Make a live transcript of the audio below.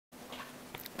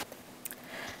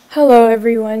Hello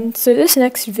everyone, so this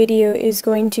next video is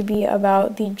going to be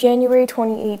about the January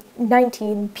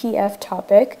 2019 PF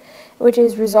topic, which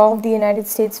is resolve the United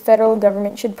States federal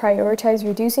government should prioritize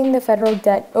reducing the federal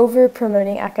debt over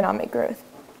promoting economic growth.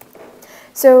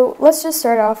 So let's just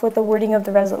start off with the wording of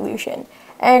the resolution.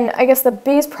 And I guess the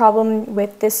biggest problem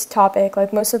with this topic,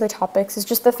 like most of the topics, is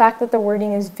just the fact that the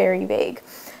wording is very vague.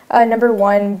 Number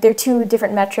one, there are two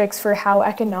different metrics for how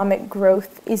economic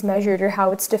growth is measured or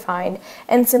how it's defined,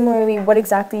 and similarly, what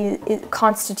exactly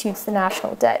constitutes the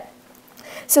national debt.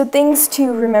 So things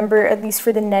to remember, at least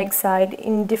for the neg side,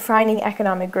 in defining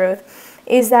economic growth,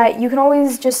 is that you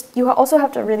also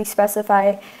have to really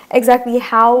specify exactly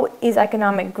how is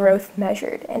economic growth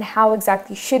measured, and how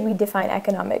exactly should we define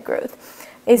economic growth.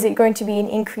 Is it going to be an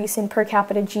increase in per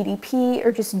capita GDP,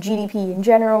 or just GDP in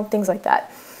general, things like that.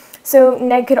 So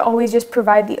neg could always just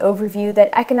provide the overview that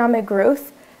economic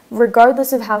growth,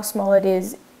 regardless of how small it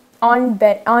is, on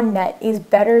net is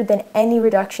better than any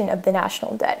reduction of the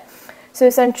national debt. So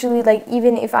essentially, like,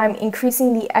 even if I'm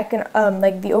increasing the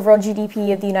the overall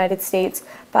GDP of the United States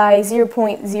by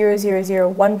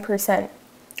 0.0001%,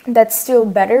 that's still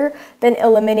better than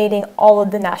eliminating all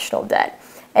of the national debt.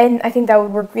 And I think that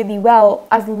would work really well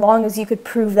as long as you could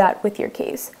prove that with your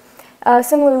case.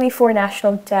 Similarly, for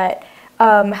national debt,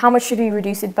 how much should we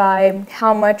reduce it by,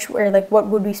 how much, or like what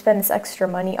would we spend this extra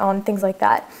money on, things like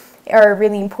that are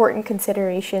really important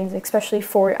considerations, especially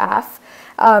for AF.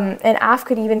 And AF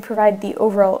could even provide the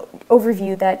overall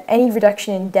overview that any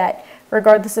reduction in debt,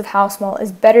 regardless of how small,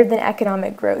 is better than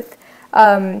economic growth.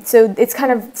 So it's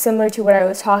kind of similar to what I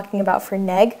was talking about for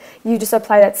neg. You just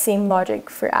apply that same logic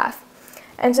for AF.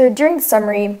 And so during the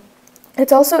summary,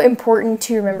 it's also important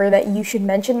to remember that you should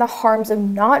mention the harms of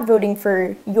not voting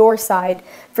for your side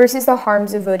versus the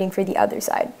harms of voting for the other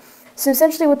side. So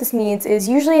essentially what this means is,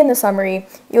 usually in the summary,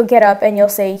 you'll get up and you'll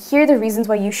say, here are the reasons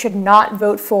why you should not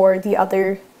vote for the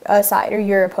other side or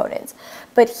your opponents.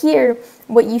 But here,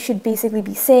 what you should basically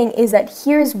be saying is that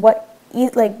here are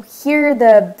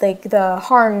the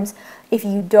harms if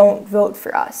you don't vote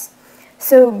for us.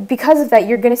 So because of that,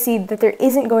 you're going to see that there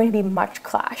isn't going to be much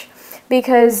clash.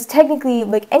 Because technically,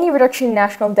 like, any reduction in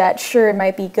national debt, sure, it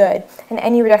might be good, and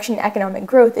any reduction in economic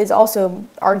growth is also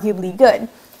arguably good,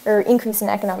 or increase in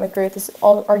economic growth is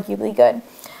all arguably good.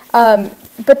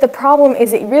 But the problem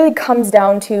is it really comes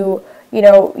down to,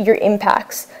 your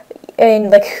impacts, and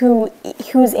like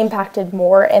who's impacted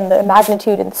more, and the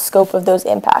magnitude and scope of those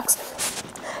impacts.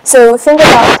 So think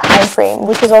about time frame,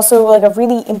 which is also like a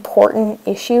really important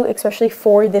issue, especially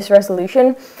for this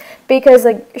resolution. Because,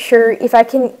 sure, if I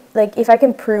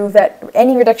can prove that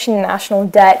any reduction in national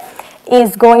debt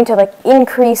is going to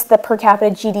increase the per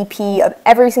capita GDP of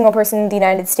every single person in the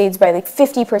United States by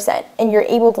 50%, and you're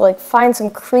able to find some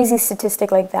crazy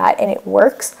statistic like that and it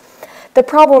works, the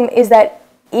problem is that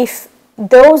if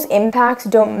those impacts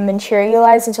don't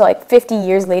materialize until 50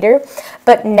 years later,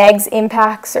 but neg's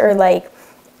impacts are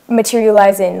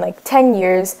materialize in 10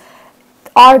 years,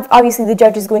 obviously the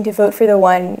judge is going to vote for the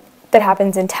one that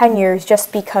happens in 10 years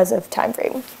just because of time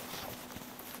frame.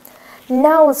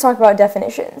 Now let's talk about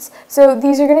definitions. So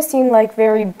these are going to seem like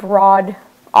very broad,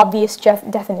 obvious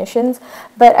definitions,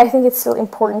 but I think it's still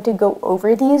important to go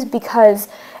over these because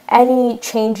any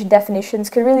change in definitions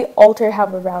could really alter how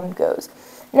the round goes.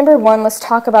 Number one, let's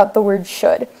talk about the word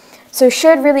should. So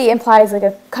should really implies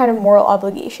a kind of moral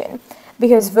obligation,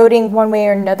 because voting one way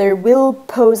or another will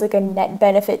pose a net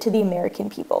benefit to the American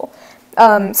people.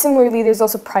 Similarly, there's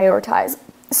also prioritize.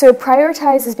 So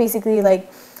prioritize is basically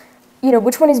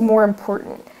which one is more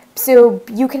important. So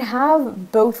you can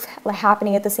have both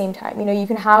happening at the same time. You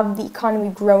can have the economy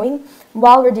growing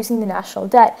while reducing the national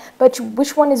debt, but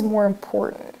which one is more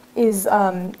important is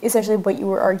essentially what you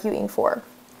were arguing for.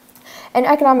 And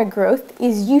economic growth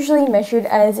is usually measured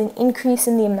as an increase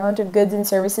in the amount of goods and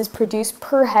services produced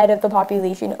per head of the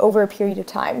population over a period of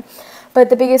time. But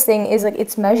the biggest thing is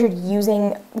it's measured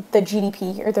using the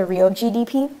GDP, or the real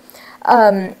GDP.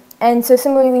 And so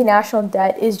similarly, national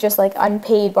debt is just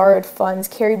unpaid borrowed funds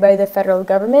carried by the federal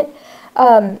government.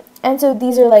 And so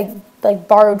these are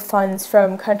borrowed funds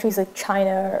from countries like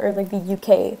China or the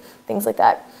UK, things like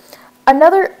that.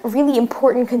 Another really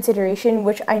important consideration,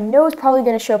 which I know is probably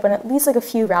going to show up in at least a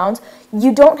few rounds,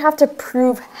 you don't have to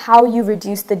prove how you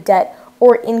reduce the debt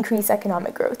or increase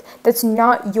economic growth. That's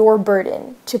not your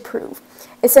burden to prove.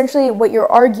 Essentially, what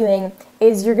you're arguing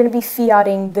is you're going to be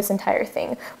fiating this entire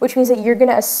thing, which means that you're going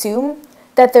to assume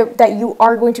that you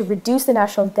are going to reduce the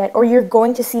national debt, or you're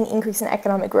going to see an increase in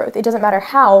economic growth. It doesn't matter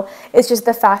how, it's just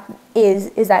the fact is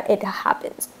that it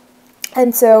happens.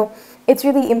 And so it's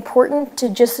really important to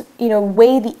just,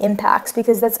 weigh the impacts,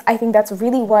 because I think that's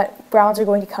really what Browns are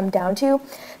going to come down to,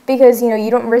 because, you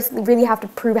don't really have to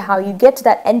prove how you get to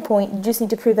that endpoint. You just need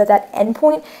to prove that that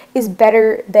endpoint is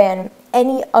better than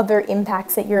any other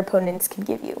impacts that your opponents can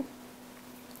give you.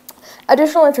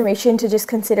 Additional information to just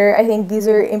consider, I think these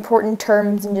are important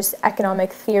terms and just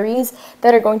economic theories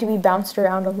that are going to be bounced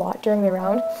around a lot during the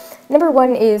round. Number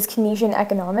one is Keynesian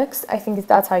economics. I think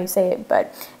that's how you say it,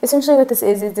 but essentially what this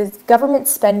is government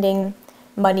spending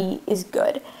money is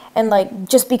good, and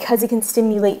just because it can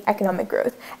stimulate economic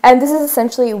growth. And this is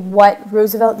essentially what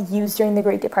Roosevelt used during the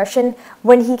Great Depression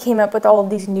when he came up with all of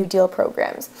these New Deal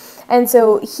programs. And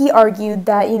so he argued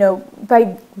that,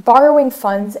 by borrowing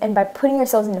funds and by putting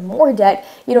ourselves into more debt,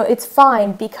 it's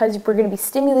fine because we're going to be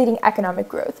stimulating economic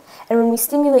growth. And when we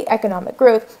stimulate economic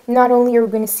growth, not only are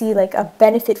we going to see a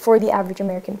benefit for the average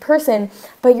American person,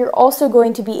 but you're also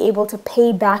going to be able to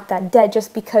pay back that debt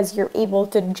just because you're able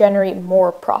to generate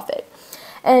more profit.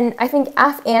 And I think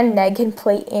AF and neg can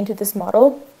play into this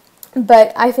model,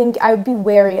 but I think I would be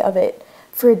wary of it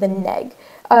for the neg.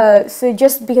 So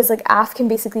just because AF can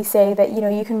basically say that,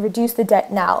 you can reduce the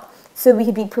debt now, so we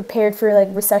can be prepared for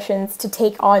recessions to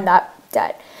take on that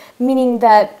debt. Meaning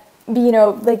that,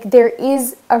 there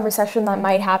is a recession that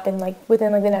might happen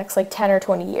within the next 10 or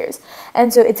 20 years.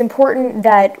 And so it's important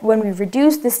that when we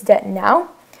reduce this debt now,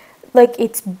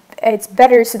 it's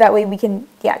better, so that way we can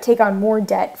take on more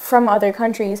debt from other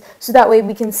countries, so that way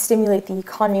we can stimulate the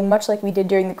economy much like we did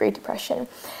during the Great Depression.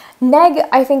 Neg,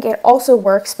 I think it also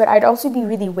works, but I'd also be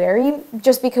really wary,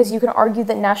 just because you can argue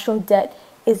that national debt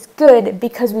is good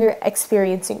because we are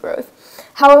experiencing growth.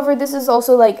 However, this is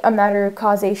also a matter of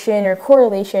causation or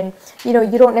correlation. You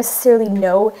don't necessarily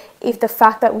know if the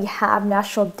fact that we have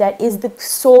national debt is the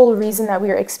sole reason that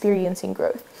we are experiencing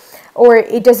growth. Or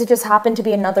does it just happen to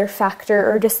be another factor,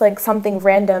 or just something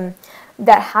random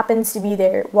that happens to be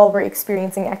there while we're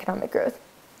experiencing economic growth.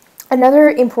 Another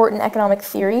important economic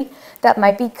theory that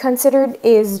might be considered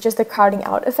is just the crowding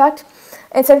out effect.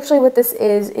 Essentially what this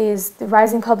is the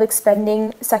rising public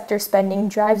sector spending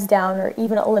drives down or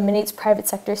even eliminates private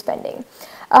sector spending.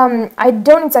 I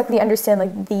don't exactly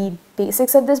understand the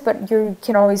basics of this, but you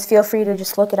can always feel free to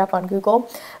just look it up on Google.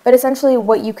 But essentially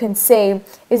what you can say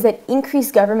is that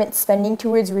increased government spending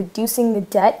towards reducing the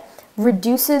debt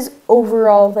reduces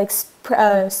overall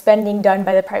spending done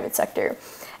by the private sector.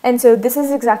 And so this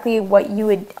is exactly what you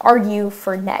would argue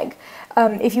for neg.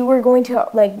 If you were going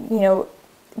to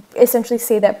essentially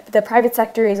say that the private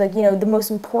sector is the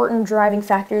most important driving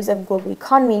factors of global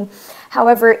economy.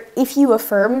 However, if you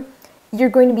affirm, you're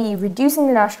going to be reducing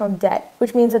the national debt,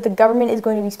 which means that the government is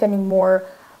going to be spending more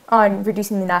on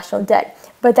reducing the national debt.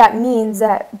 But that means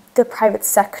that the private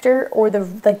sector, or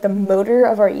the motor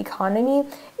of our economy,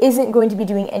 isn't going to be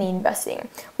doing any investing,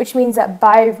 which means that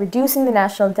by reducing the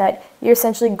national debt, you're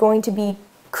essentially going to be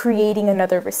creating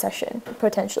another recession,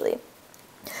 potentially.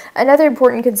 Another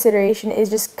important consideration is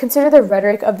just consider the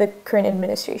rhetoric of the current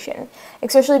administration,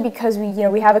 especially because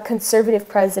we have a conservative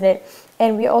president,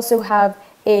 and we also have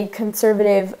a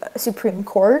conservative Supreme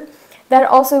Court. That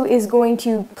also is going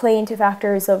to play into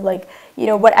factors of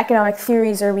what economic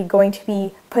theories are we going to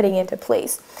be putting into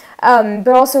place. But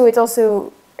also it's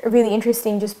also really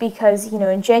interesting just because,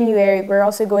 in January, we're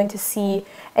also going to see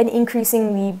an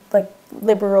increasingly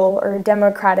liberal or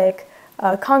democratic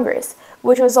Congress,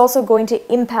 which is also going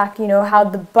to impact, how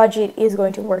the budget is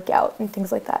going to work out and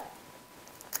things like that.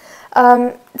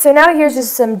 So now here's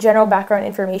just some general background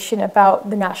information about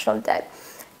the national debt.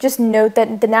 Just note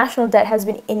that the national debt has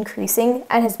been increasing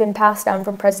and has been passed down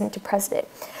from president to president.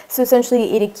 So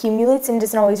essentially it accumulates and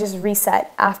doesn't always just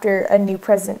reset after a new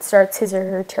president starts his or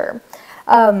her term.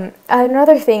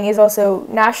 Another thing is also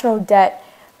national debt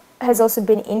has also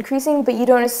been increasing, but you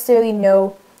don't necessarily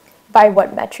know by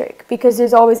what metric, because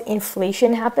there's always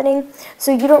inflation happening.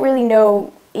 So you don't really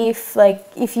know if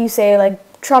you say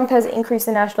Trump has increased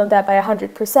the national debt by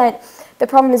 100%, the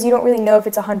problem is you don't really know if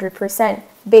it's 100%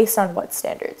 based on what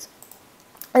standards.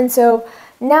 And so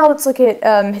now let's look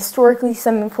at historically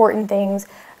some important things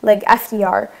like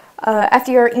FDR.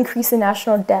 FDR increased the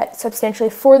national debt substantially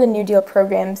for the New Deal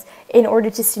programs in order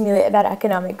to stimulate that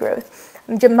economic growth,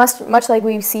 much like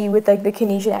we see with the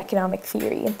Keynesian economic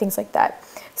theory and things like that.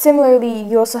 Similarly,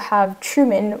 you also have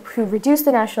Truman, who reduced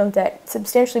the national debt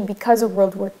substantially because of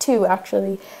World War II,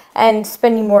 actually, and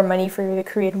spending more money for the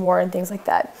Korean War and things like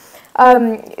that.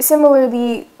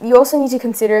 Similarly, you also need to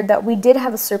consider that we did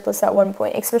have a surplus at one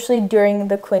point, especially during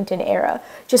the Clinton era,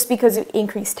 just because of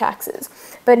increased taxes.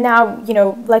 But now,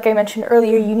 like I mentioned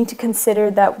earlier, you need to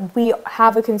consider that we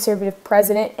have a conservative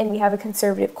president and we have a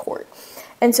conservative court.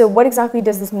 And so what exactly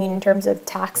does this mean in terms of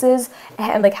taxes,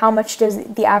 and like how much does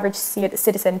the average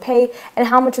citizen pay, and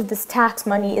how much of this tax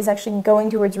money is actually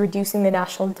going towards reducing the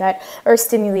national debt or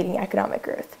stimulating economic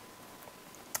growth?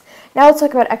 Now let's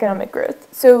talk about economic growth.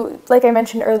 So like I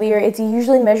mentioned earlier, it's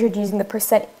usually measured using the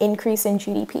percent increase in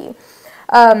GDP.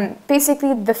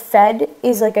 Basically, the Fed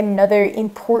is like another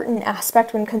important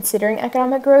aspect when considering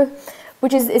economic growth,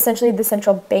 which is essentially the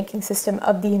central banking system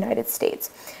of the United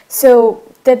States. So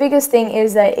the biggest thing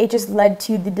is that it just led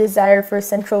to the desire for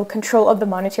central control of the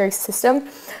monetary system.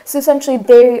 So essentially,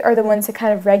 they are the ones that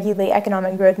kind of regulate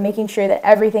economic growth, making sure that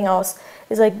everything else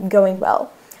is like going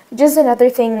well. Just another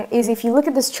thing is, if you look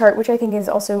at this chart, which I think is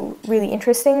also really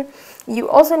interesting, you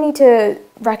also need to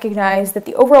recognize that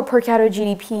the overall per capita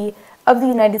GDP of the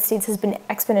United States has been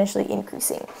exponentially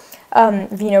increasing.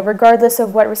 Regardless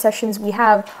of what recessions we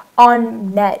have,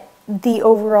 on net, the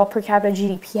overall per capita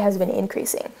GDP has been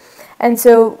increasing. And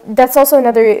so that's also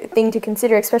another thing to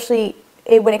consider, especially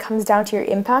when it comes down to your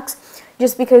impacts,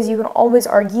 just because you can always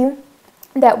argue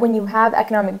that when you have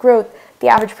economic growth, the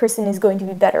average person is going to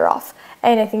be better off.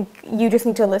 And I think you just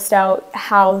need to list out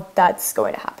how that's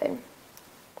going to happen.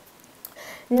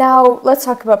 Now, let's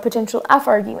talk about potential AF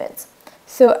arguments.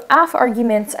 So AF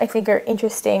arguments, I think, are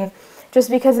interesting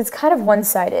just because it's kind of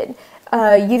one-sided.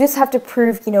 You just have to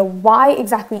prove, why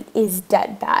exactly is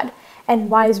debt bad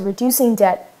and why is reducing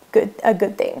debt a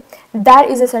good thing. That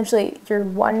is essentially your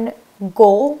one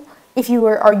goal if you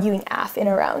were arguing AF in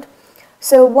a round.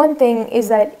 So one thing is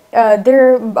that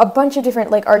there are a bunch of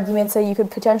different arguments that you could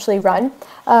potentially run.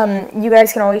 You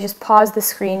guys can always just pause the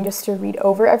screen just to read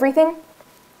over everything.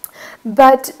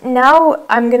 But now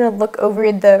I'm going to look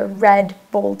over the red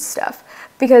bold stuff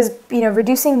because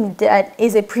reducing debt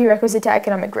is a prerequisite to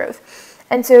economic growth.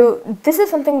 And so this is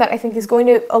something that I think is going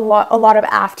to a lot of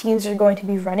AF teams are going to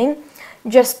be running,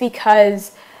 just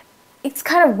because it's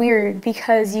kind of weird,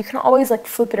 because you can always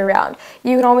flip it around.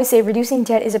 You can always say reducing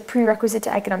debt is a prerequisite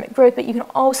to economic growth, but you can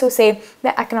also say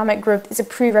that economic growth is a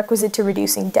prerequisite to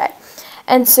reducing debt.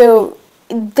 And so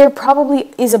there are probably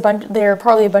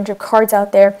a bunch of cards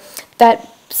out there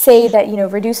that say that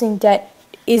reducing debt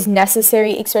is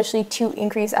necessary, especially to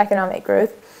increase economic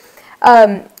growth.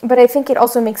 But I think it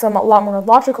also makes a lot more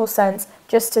logical sense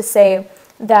just to say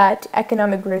that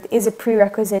economic growth is a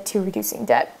prerequisite to reducing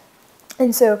debt.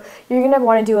 And so you're going to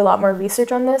want to do a lot more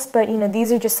research on this, but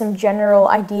these are just some general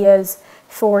ideas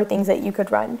for things that you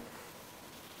could run.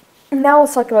 Now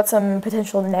let's talk about some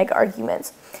potential neg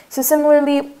arguments. So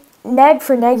similarly,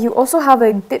 for neg, you also have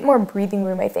a bit more breathing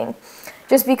room, I think,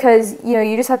 just because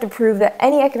you just have to prove that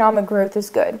any economic growth is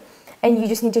good, and you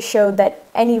just need to show that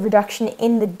any reduction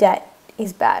in the debt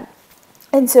is bad.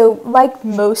 And so, like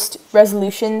most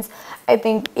resolutions, I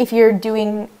think if you're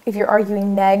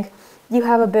arguing neg, you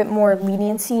have a bit more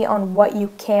leniency on what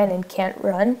you can and can't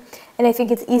run. And I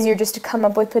think it's easier just to come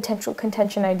up with potential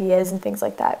contention ideas and things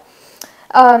like that.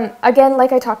 Again,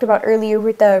 like I talked about earlier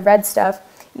with the red stuff,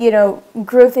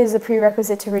 growth is a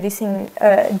prerequisite to reducing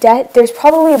debt. There's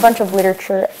probably a bunch of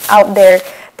literature out there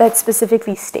that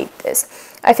specifically state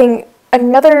this. I think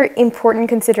another important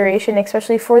consideration,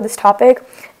 especially for this topic,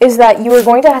 is that you are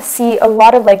going to see a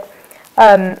lot of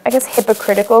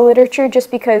hypocritical literature, just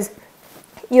because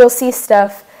you'll see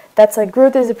stuff that's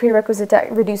growth is a prerequisite to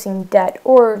reducing debt,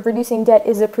 or reducing debt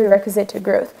is a prerequisite to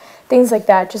growth. Things like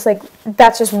that,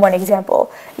 that's just one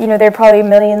example. There are probably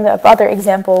millions of other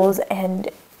examples and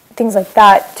things like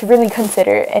that to really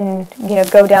consider and,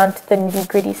 go down to the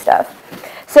nitty-gritty stuff.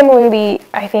 Similarly,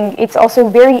 I think it's also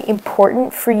very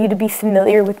important for you to be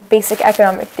familiar with basic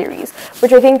economic theories,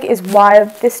 which I think is why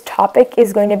this topic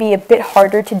is going to be a bit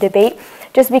harder to debate,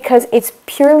 just because it's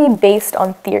purely based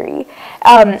on theory.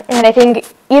 And I think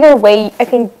either way, I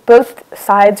think both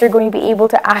sides are going to be able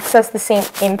to access the same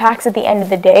impacts at the end of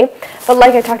the day. But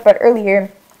like I talked about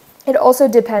earlier, it also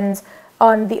depends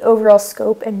on the overall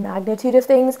scope and magnitude of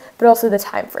things, but also the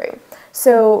time frame.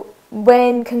 So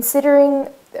when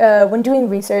doing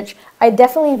research, I'd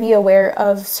definitely be aware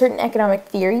of certain economic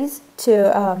theories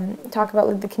to talk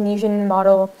about, the Keynesian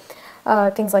model,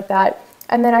 things like that.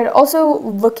 And then I'd also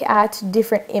look at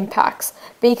different impacts,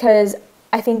 because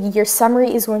I think your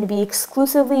summary is going to be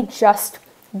exclusively just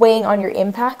weighing on your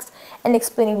impacts and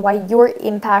explaining why your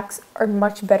impacts are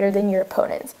much better than your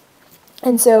opponents.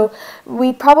 And so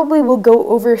we probably will go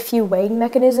over a few weighing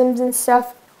mechanisms and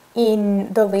stuff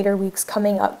in the later weeks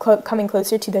coming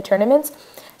closer to the tournaments,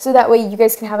 so that way you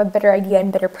guys can have a better idea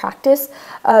and better practice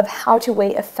of how to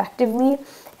weigh effectively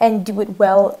and do it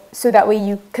well, so that way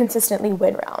you consistently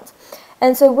win rounds.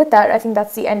 And so with that, I think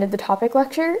that's the end of the topic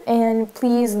lecture, and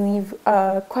please leave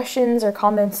questions or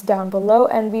comments down below,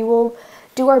 and we will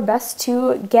do our best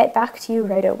to get back to you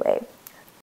right away.